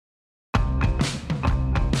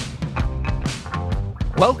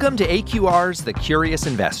Welcome to AQR's The Curious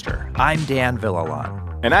Investor. I'm Dan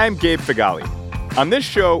Villalon. And I'm Gabe Figali. On this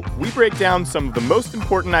show, we break down some of the most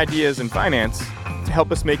important ideas in finance to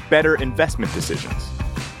help us make better investment decisions.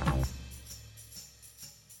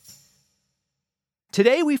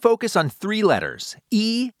 Today, we focus on three letters,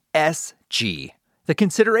 ESG, the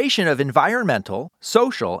consideration of environmental,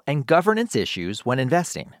 social, and governance issues when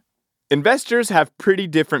investing. Investors have pretty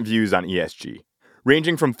different views on ESG,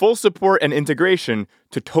 ranging from full support and integration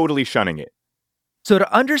to totally shunning it. So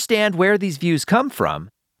to understand where these views come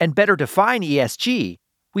from and better define ESG,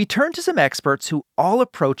 we turn to some experts who all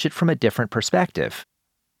approach it from a different perspective.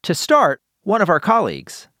 To start, one of our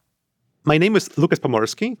colleagues. My name is Lukasz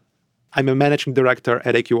Pomorski. I'm a managing director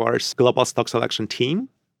at AQR's Global Stock Selection team.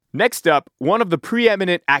 Next up, one of the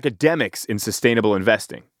preeminent academics in sustainable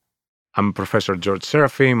investing. I'm Professor George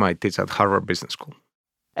Serafim. I teach at Harvard Business School.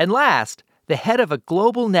 And last, the head of a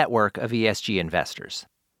global network of ESG investors.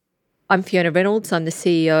 I'm Fiona Reynolds. I'm the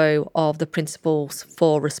CEO of the Principles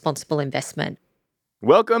for Responsible Investment.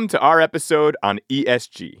 Welcome to our episode on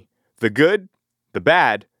ESG, the good, the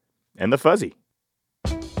bad, and the fuzzy.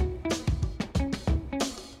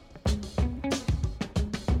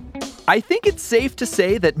 I think it's safe to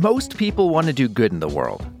say that most people want to do good in the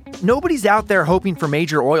world. Nobody's out there hoping for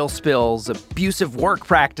major oil spills, abusive work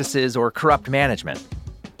practices, or corrupt management.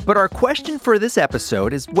 But our question for this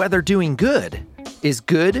episode is whether doing good is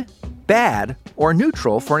good, bad, or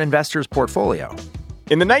neutral for an investor's portfolio.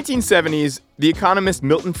 In the 1970s, the economist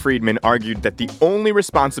Milton Friedman argued that the only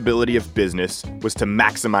responsibility of business was to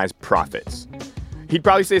maximize profits. He'd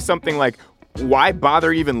probably say something like, why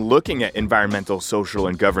bother even looking at environmental, social,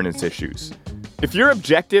 and governance issues? If your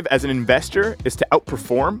objective as an investor is to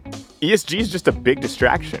outperform, ESG is just a big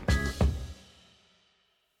distraction.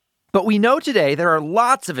 But we know today there are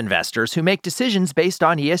lots of investors who make decisions based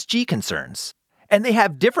on ESG concerns, and they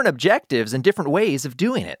have different objectives and different ways of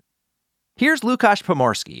doing it. Here's Lukasz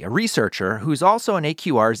Pomorski, a researcher who's also on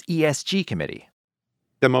AQR's ESG committee.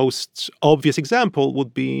 The most obvious example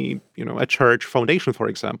would be, a church foundation, for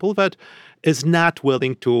example, that is not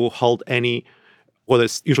willing to hold any what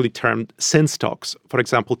is usually termed sin stocks, for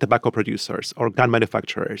example, tobacco producers or gun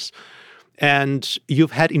manufacturers. And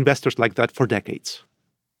you've had investors like that for decades.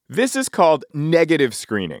 This is called negative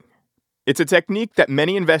screening. It's a technique that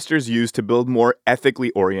many investors use to build more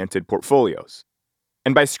ethically oriented portfolios.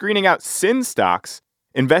 And by screening out sin stocks,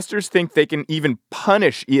 investors think they can even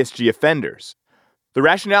punish ESG offenders. The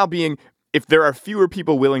rationale being, if there are fewer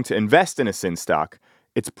people willing to invest in a sin stock,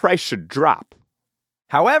 its price should drop.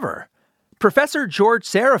 However, Professor George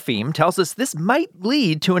Serafim tells us this might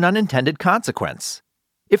lead to an unintended consequence.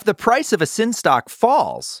 If the price of a sin stock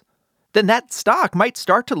falls, then that stock might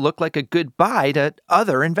start to look like a good buy to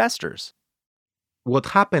other investors. What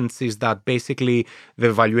happens is that basically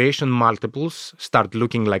the valuation multiples start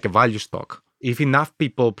looking like a value stock. If enough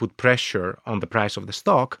people put pressure on the price of the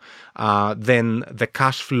stock, then the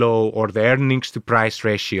cash flow or the earnings to price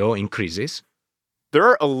ratio increases. There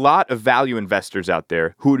are a lot of value investors out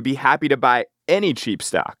there who would be happy to buy any cheap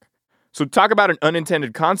stock. So talk about an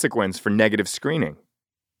unintended consequence for negative screening.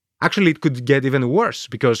 Actually, it could get even worse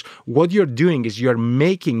because what you're doing is you're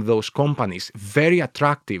making those companies very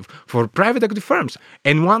attractive for private equity firms.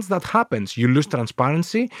 And once that happens, you lose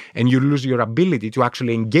transparency and you lose your ability to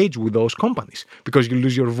actually engage with those companies because you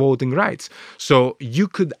lose your voting rights. So you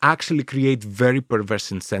could actually create very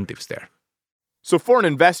perverse incentives there. So for an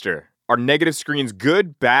investor, are negative screens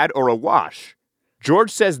good, bad, or a wash?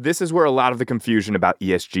 George says this is where a lot of the confusion about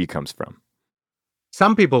ESG comes from.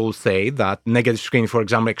 Some people will say that negative screening, for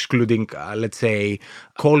example, excluding, let's say,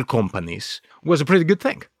 coal companies, was a pretty good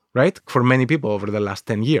thing, right? For many people over the last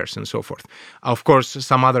 10 years and so forth. Of course,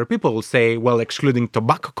 some other people will say, well, excluding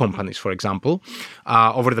tobacco companies, for example,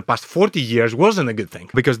 over the past 40 years wasn't a good thing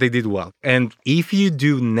because they did well. And if you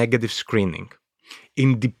do negative screening,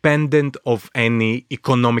 independent of any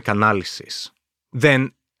economic analysis,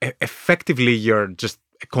 then effectively you're just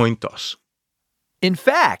a coin toss. In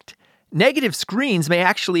fact, negative screens may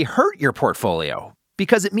actually hurt your portfolio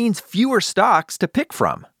because it means fewer stocks to pick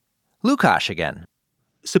from. Lukasz again.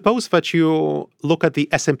 Suppose that you look at the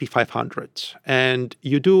S&P 500 and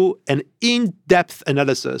you do an in-depth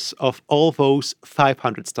analysis of all those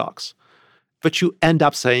 500 stocks. But you end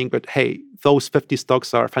up saying that, hey, those 50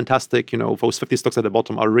 stocks are fantastic. Those 50 stocks at the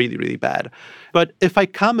bottom are really, really bad. But if I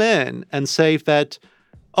come in and say that,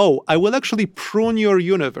 I will actually prune your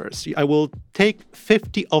universe. I will take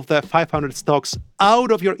 50 of the 500 stocks out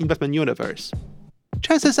of your investment universe.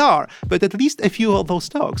 Chances are that at least a few of those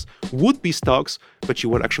stocks would be stocks that you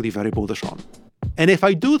were actually very bullish on. And if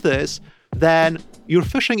I do this, then you're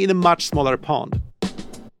fishing in a much smaller pond.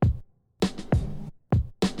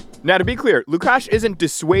 Now, to be clear, Lukasz isn't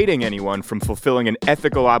dissuading anyone from fulfilling an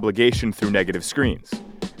ethical obligation through negative screens.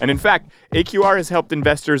 And in fact, AQR has helped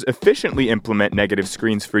investors efficiently implement negative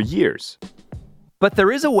screens for years. But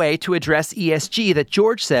there is a way to address ESG that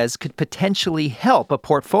George says could potentially help a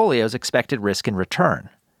portfolio's expected risk and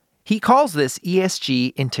return. He calls this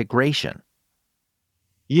ESG integration.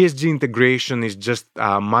 ESG integration is just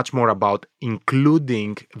much more about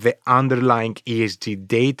including the underlying ESG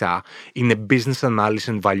data in a business analysis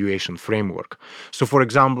and valuation framework. So, for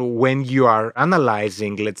example, when you are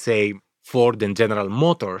analyzing, let's say, Ford and General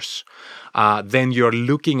Motors, then you're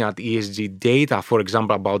looking at ESG data, for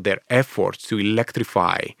example, about their efforts to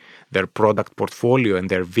electrify their product portfolio and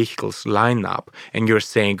their vehicles lineup, and you're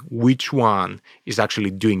saying which one is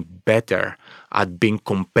actually doing better at being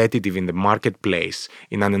competitive in the marketplace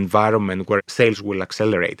in an environment where sales will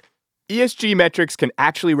accelerate. ESG metrics can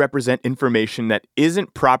actually represent information that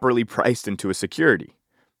isn't properly priced into a security.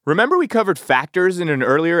 Remember we covered factors in an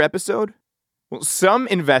earlier episode? Well, some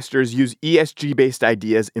investors use ESG-based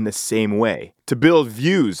ideas in the same way to build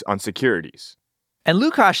views on securities. And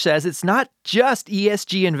Lukasz says it's not just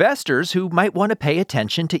ESG investors who might want to pay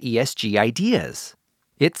attention to ESG ideas.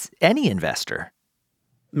 It's any investor.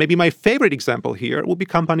 Maybe my favorite example here would be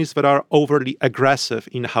companies that are overly aggressive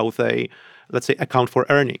in how they, let's say, account for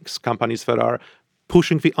earnings. Companies that are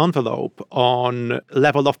pushing the envelope on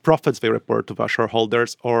level of profits they report to their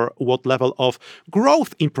shareholders or what level of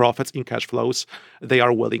growth in profits, in cash flows, they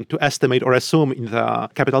are willing to estimate or assume in the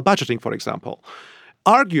capital budgeting, for example.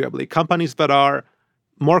 Arguably, companies that are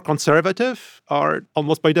more conservative are,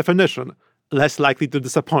 almost by definition, less likely to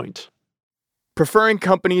disappoint. Preferring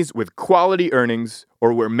companies with quality earnings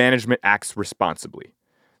or where management acts responsibly.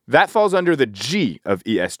 That falls under the G of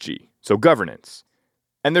ESG, so governance.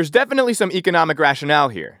 And there's definitely some economic rationale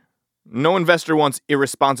here. No investor wants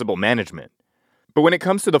irresponsible management. But when it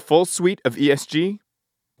comes to the full suite of ESG,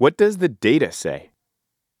 what does the data say?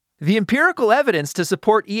 The empirical evidence to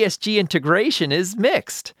support ESG integration is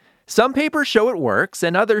mixed. Some papers show it works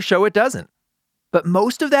and others show it doesn't. But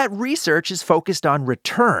most of that research is focused on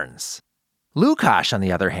returns. Lukasz, on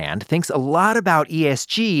the other hand, thinks a lot about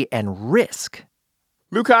ESG and risk.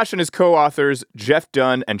 Lukasz and his co-authors, Jeff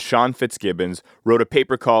Dunn and Sean Fitzgibbons, wrote a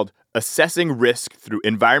paper called Assessing Risk Through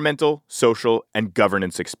Environmental, Social, and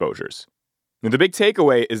Governance Exposures. And the big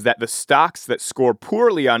takeaway is that the stocks that score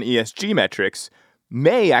poorly on ESG metrics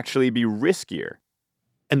may actually be riskier.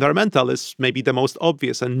 Environmental is maybe the most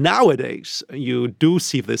obvious, and nowadays you do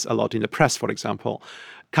see this a lot in the press, for example.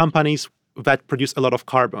 Companies that produce a lot of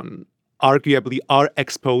carbon arguably are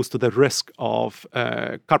exposed to the risk of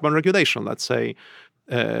carbon regulation, let's say,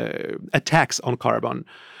 a tax on carbon.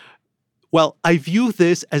 Well, I view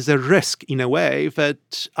this as a risk in a way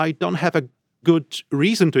that I don't have a good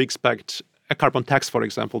reason to expect a carbon tax, for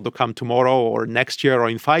example, to come tomorrow or next year or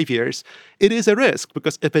in 5 years. It is a risk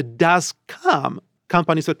because if it does come,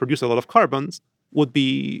 companies that produce a lot of carbon would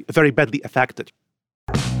be very badly affected.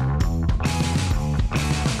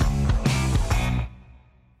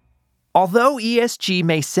 Although ESG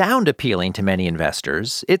may sound appealing to many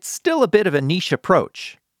investors, it's still a bit of a niche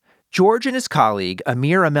approach. George and his colleague,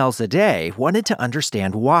 Amir Amelzadeh, wanted to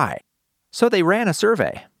understand why. So they ran a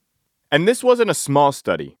survey. And this wasn't a small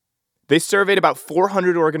study. They surveyed about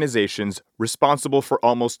 400 organizations responsible for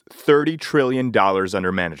almost $30 trillion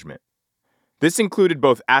under management. This included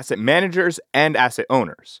both asset managers and asset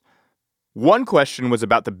owners. One question was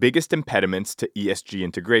about the biggest impediments to ESG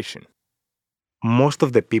integration. Most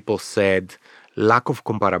of the people said lack of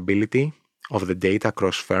comparability of the data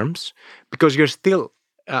across firms, because you're still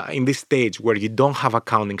in this stage where you don't have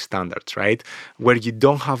accounting standards, right? Where you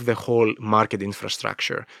don't have the whole market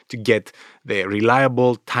infrastructure to get the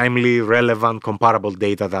reliable, timely, relevant, comparable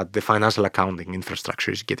data that the financial accounting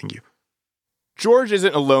infrastructure is getting you. George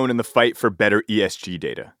isn't alone in the fight for better ESG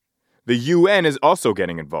data. The UN is also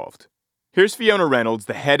getting involved. Here's Fiona Reynolds,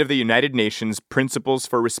 the head of the United Nations Principles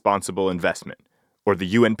for Responsible Investment, or the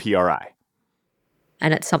UNPRI.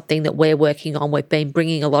 And it's something that we're working on. We've been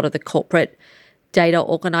bringing a lot of the corporate data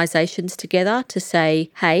organisations together to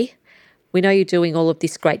say, hey, we know you're doing all of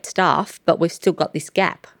this great stuff, but we've still got this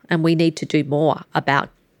gap and we need to do more about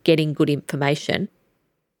getting good information.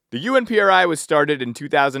 The UNPRI was started in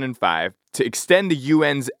 2005 to extend the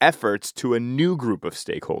UN's efforts to a new group of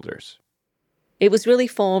stakeholders. It was really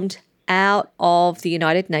formed out of the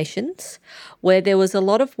United Nations, where there was a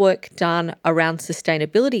lot of work done around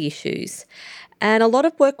sustainability issues. And a lot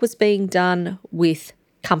of work was being done with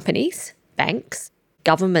companies, banks,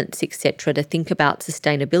 governments, etc., to think about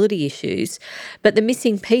sustainability issues. But the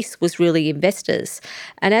missing piece was really investors.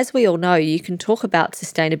 And as we all know, you can talk about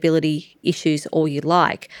sustainability issues all you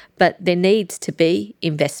like, but there needs to be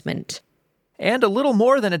investment. And a little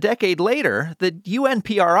more than a decade later, the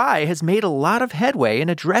UNPRI has made a lot of headway in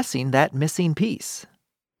addressing that missing piece.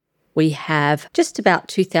 We have just about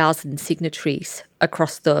 2,000 signatories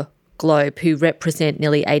across the globe who represent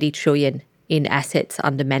nearly 80 trillion in assets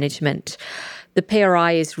under management. The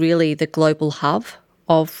PRI is really the global hub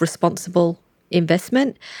of responsible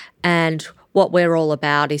investment, and what we're all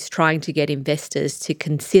about is trying to get investors to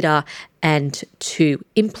consider and to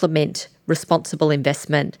implement responsible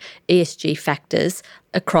investment, ESG factors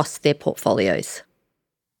across their portfolios.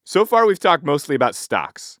 So far, we've talked mostly about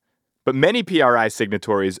stocks, but many PRI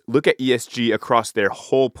signatories look at ESG across their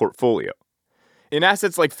whole portfolio. In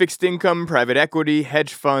assets like fixed income, private equity,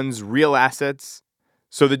 hedge funds, real assets.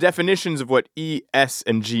 So the definitions of what E, S,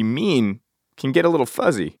 and G mean can get a little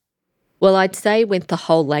fuzzy. Well, I'd say with the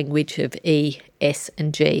whole language of E, S,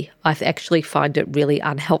 and G, I actually find it really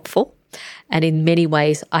unhelpful. And in many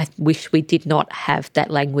ways, I wish we did not have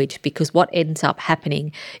that language, because what ends up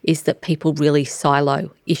happening is that people really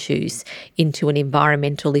silo issues into an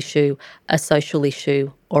environmental issue, a social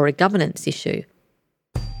issue, or a governance issue.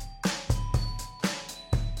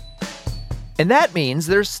 And that means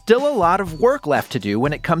there's still a lot of work left to do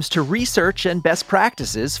when it comes to research and best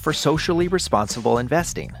practices for socially responsible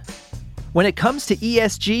investing. When it comes to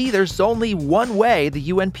ESG, there's only one way the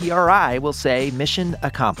UNPRI will say mission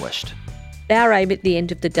accomplished. Our aim at the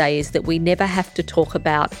end of the day is that we never have to talk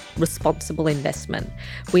about responsible investment.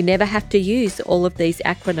 We never have to use all of these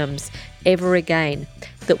acronyms ever again.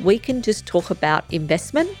 That we can just talk about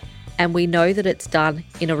investment, and we know that it's done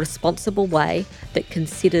in a responsible way that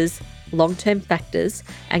considers long-term factors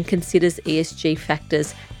and considers ESG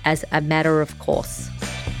factors as a matter of course.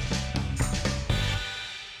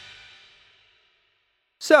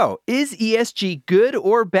 So, is ESG good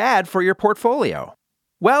or bad for your portfolio?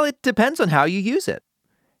 Well, it depends on how you use it.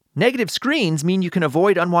 Negative screens mean you can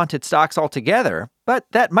avoid unwanted stocks altogether, but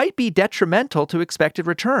that might be detrimental to expected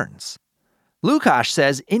returns. Lukasz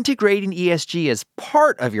says integrating ESG as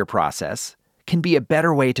part of your process can be a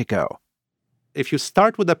better way to go. If you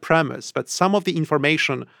start with the premise that some of the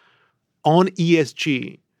information on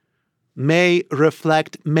ESG may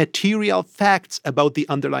reflect material facts about the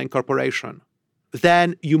underlying corporation,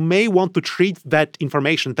 then you may want to treat that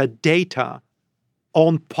information, that data,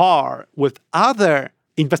 on par with other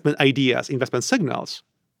investment ideas, investment signals.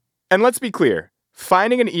 And let's be clear,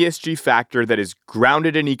 finding an ESG factor that is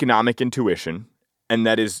grounded in economic intuition and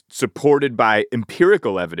that is supported by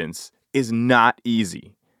empirical evidence is not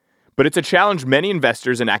easy. But it's a challenge many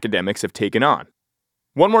investors and academics have taken on.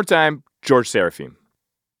 One more time, George Serafim.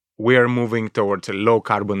 We are moving towards a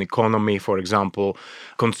low-carbon economy, for example.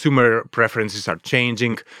 Consumer preferences are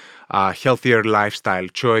changing, healthier lifestyle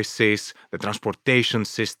choices. The transportation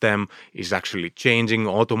system is actually changing,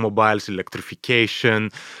 automobiles,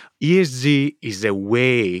 electrification. ESG is a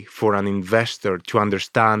way for an investor to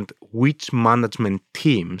understand which management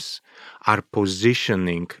teams are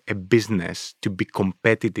positioning a business to be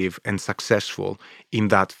competitive and successful in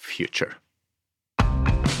that future.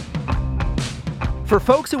 For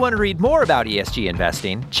folks who want to read more about ESG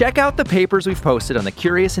investing, check out the papers we've posted on the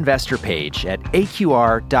Curious Investor page at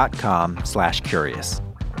aqr.com/curious.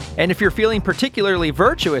 And if you're feeling particularly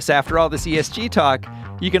virtuous after all this ESG talk,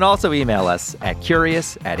 you can also email us at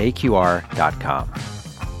curious@aqr.com.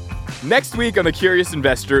 Next week on The Curious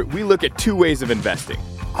Investor, we look at two ways of investing: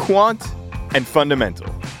 quant and fundamental.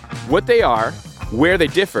 What they are, where they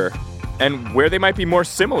differ, and where they might be more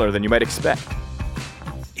similar than you might expect.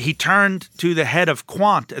 He turned to the head of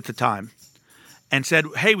quant at the time and said,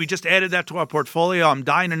 "Hey, we just added that to our portfolio. I'm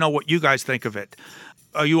dying to know what you guys think of it.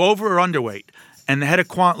 Are you over or underweight?" And the head of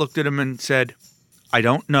quant looked at him and said, "I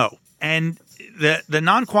don't know." And the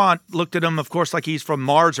non-quant looked at him, of course, like he's from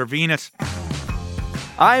Mars or Venus.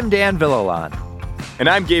 I'm Dan Villalon. And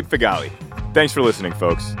I'm Gabe Figali. Thanks for listening,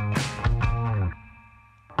 folks.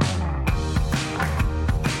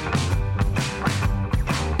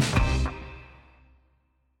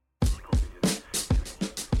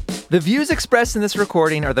 The views expressed in this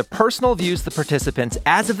recording are the personal views of the participants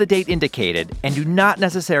as of the date indicated and do not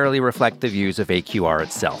necessarily reflect the views of AQR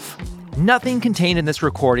itself. Nothing contained in this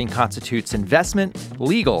recording constitutes investment,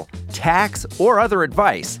 legal, tax, or other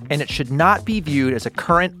advice, and it should not be viewed as a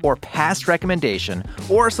current or past recommendation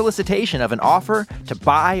or solicitation of an offer to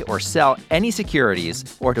buy or sell any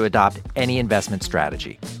securities or to adopt any investment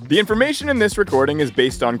strategy. The information in this recording is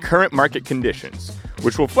based on current market conditions.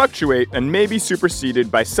 which will fluctuate and may be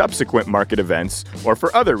superseded by subsequent market events or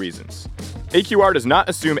for other reasons. AQR does not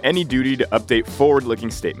assume any duty to update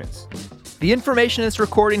forward-looking statements. The information in this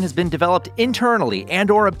recording has been developed internally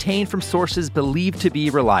and/or obtained from sources believed to be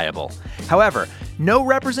reliable. However, no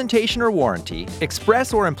representation or warranty,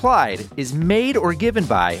 express or implied, is made or given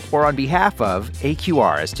by or on behalf of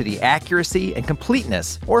AQR as to the accuracy and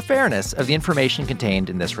completeness or fairness of the information contained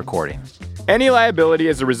in this recording. Any liability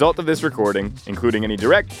as a result of this recording, including any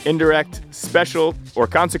direct, indirect, special, or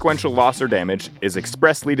consequential loss or damage, is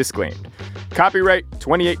expressly disclaimed. Copyright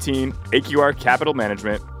 2018 AQR Capital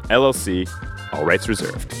Management, LLC, all rights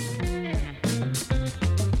reserved.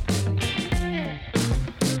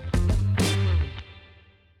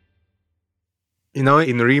 You know,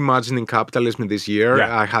 in reimagining capitalism this year,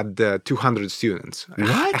 Yeah. I had 200 students.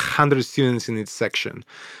 What? 100 students in each section.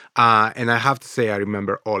 And I have to say, I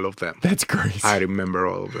remember all of them. That's crazy. I remember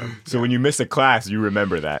all of them. So when you miss a class, you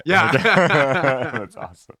remember that. Yeah. That's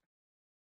awesome.